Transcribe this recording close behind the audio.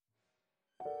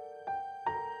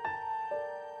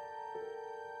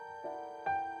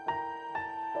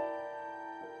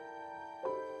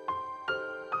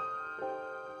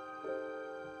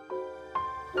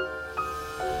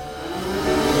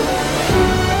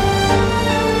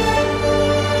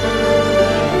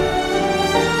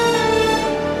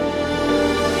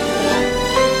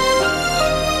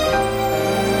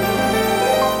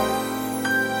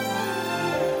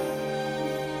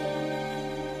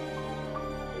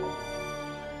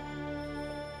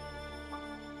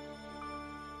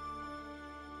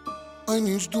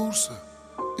Այնինչ դուրսը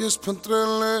ես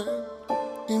փնտրել եմ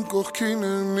իմ կողքին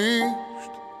է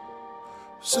միշտ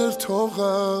Սիրտ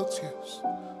հողած ես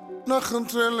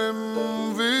նախընտրել եմ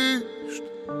վիշտ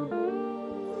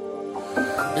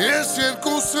Ես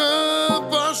երկուսը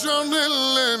բաժանել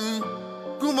եմ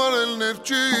գումարել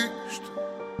ներճիշտ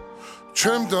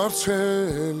Չեմ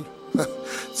դարձել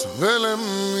ծնվել եմ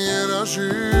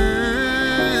երաժիշտ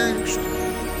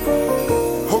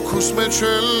Հոգուս մեջ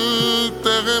էլ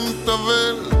տեղ եմ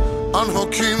տվել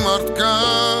անհոգի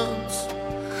մարդկանց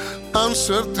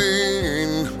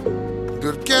Անսրտին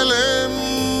գրկել եմ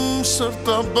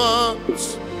սրտաբաց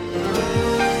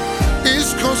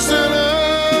Իսկ քո սերը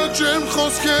ջերմ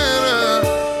խոսքերը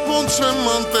ոնց եմ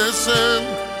անտեսել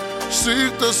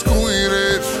Սիրտս կույր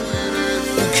էր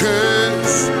ու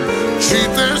քեզ չի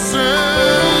տեսել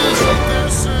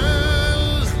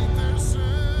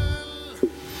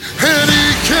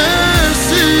Հերիք ես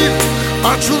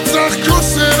Աչուծախ քո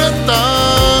սերը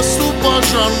տաս ու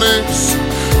բաժանես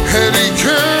Հերիք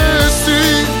ես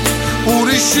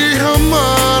ուրիշի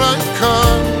համար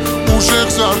այնքան ուժեղ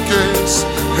զարկես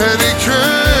Հերիք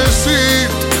ես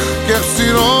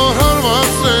կեղծիրո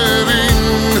հարվածներին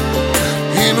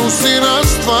Հին ու սին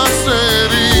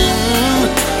աստվածներին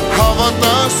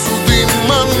Հավատաս ու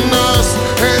դիմանաս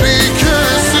Հերիք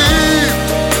ես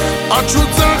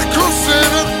Աչուծախ քո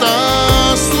սերը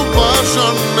տաս ու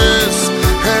բաժանես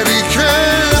Հերիք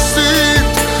ես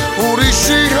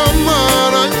ուրիշի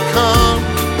համար այնքան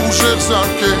ուժեղ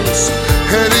զարկես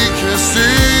Հերիք ես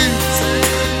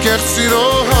կեղծիրո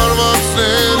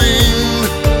հարվածներին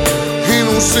Հին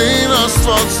ու սին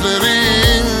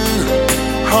աստվածներին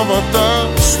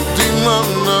Հավատաս ու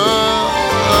դիմանաս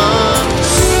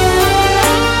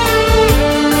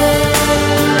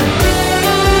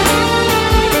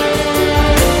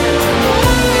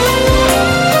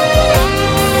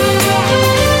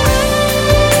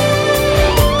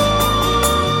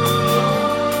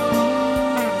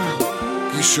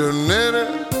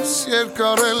Գիշերներս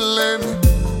երկարել են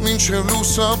մինչև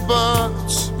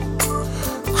լուսաբաց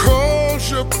Քո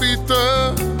շպիտը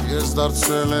ես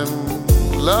դարձել եմ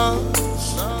լաց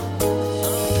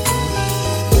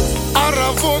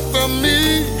Առավոտը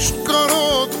միշտ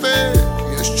կարոտ է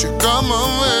ես չկամ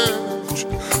ամեջ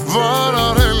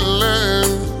Վարարել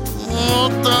եմ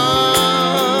մոտալ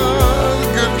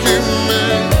գրքի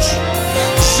մեջ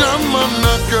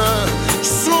Ժամանակը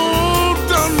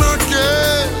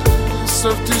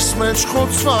Սրտիս մեջ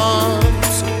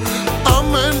խոցված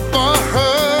ամեն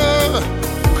պահը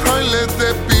քայլ է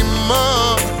դեպի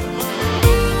մահ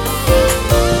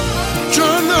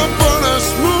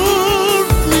Ճանապարհս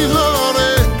մութ միլար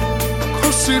է քո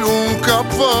սիրուն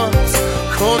կապված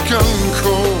քո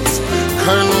կյանքով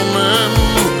քայլում եմ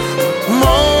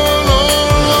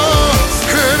մոլորված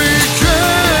Հերիք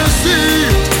ես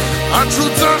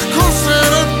աչուծախ քո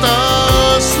սերը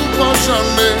տաս ու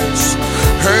բաժանես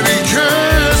Հերիք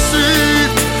ես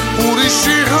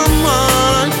ուրիշի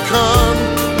համար այնքան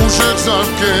ուժեղ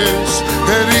զարկես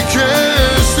Հերիք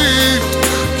ես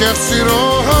կեղծիրո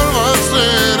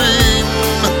հարվածներին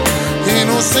Հին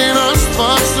ու սին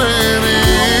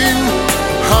աստվածներին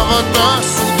Հավատաս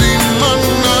ու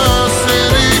դիմանաս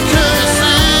Հերիք ես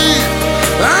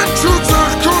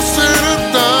Աչուծախ քո սերը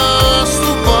տաս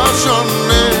ու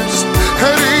բաժանես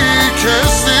Հերիք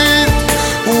ես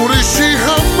ուրիշի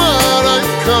համար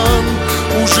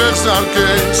ուժեղ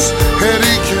զարկես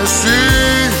Հերիք ես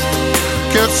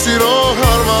կեղծիրո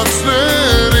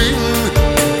հարվածներին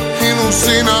Հին ու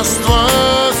սին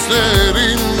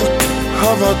աստվածներին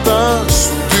Հավատաս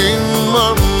ու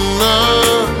դիմանաս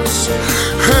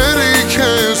Հերիք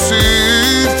ես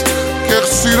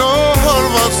կեղծիրո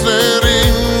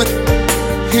հարվածներին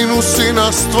Հին ու սին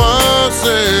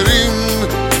աստվածներին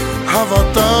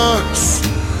Հավատաս